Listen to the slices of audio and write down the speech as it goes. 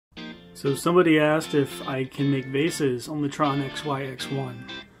So somebody asked if I can make vases on the TRONXY X1,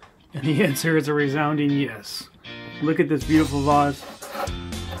 and the answer is a resounding yes. Look at this beautiful vase.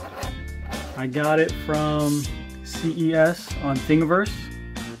 I got it from CES on Thingiverse,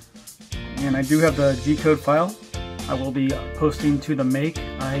 and I do have the G-code file. I will be posting to the make.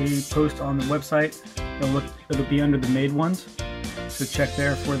 I post on the website. It'll be under the made ones, so check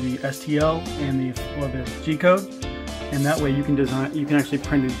there for the STL and the G-code. And that way you can actually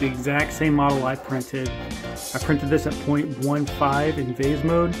print the exact same model I printed. I printed this at 0.15 in vase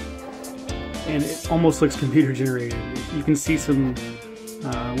mode, and it almost looks computer generated. You can see some,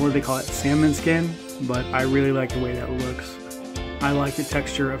 what do they call it, salmon skin, but I really like the way that looks. I like the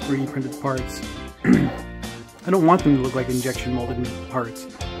texture of 3D printed parts. I don't want them to look like injection molded parts.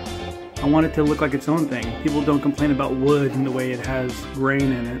 I want it to look like its own thing. People don't complain about wood and the way it has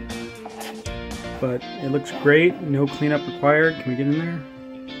grain in it. But it looks great, no cleanup required. Can we get in there?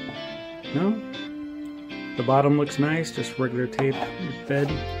 No? The bottom looks nice, just regular tape bed.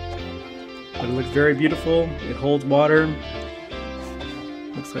 But it looks very beautiful. It holds water.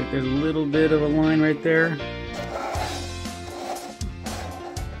 Looks like there's a little bit of a line right there.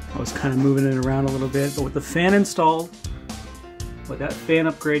 I was kind of moving it around a little bit, but with the fan installed, with that fan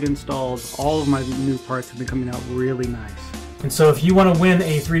upgrade installed, all of my new parts have been coming out really nice. And so if you want to win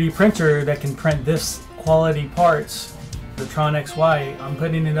a 3D printer that can print this quality parts, the TronXY, I'm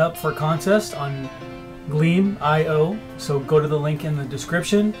putting it up for contest on Gleam.io. So go to the link in the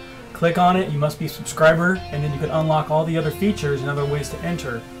description, click on it, you must be a subscriber, and then you can unlock all the other features and other ways to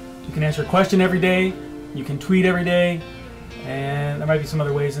enter. You can answer a question every day, you can tweet every day, and there might be some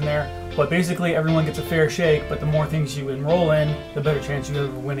other ways in there. But basically everyone gets a fair shake, but the more things you enroll in, the better chance you have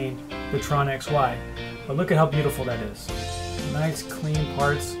of winning the TronXY. But look at how beautiful that is. Nice clean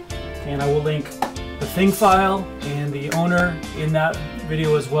parts, and I will link the thing file and the owner in that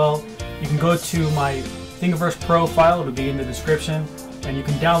video as well. You can go to my Thingiverse Pro file, it'll be in the description, and you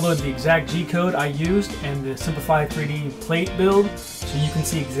can download the exact G-code I used and the simplified 3D plate build, so you can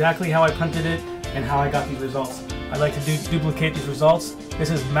see exactly how I printed it and how I got these results. I like to duplicate these results. This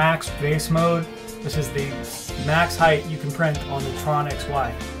is max base mode. This is the max height you can print on the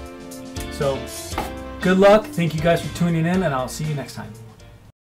TronXY. So good luck, thank you guys for tuning in, and I'll see you next time.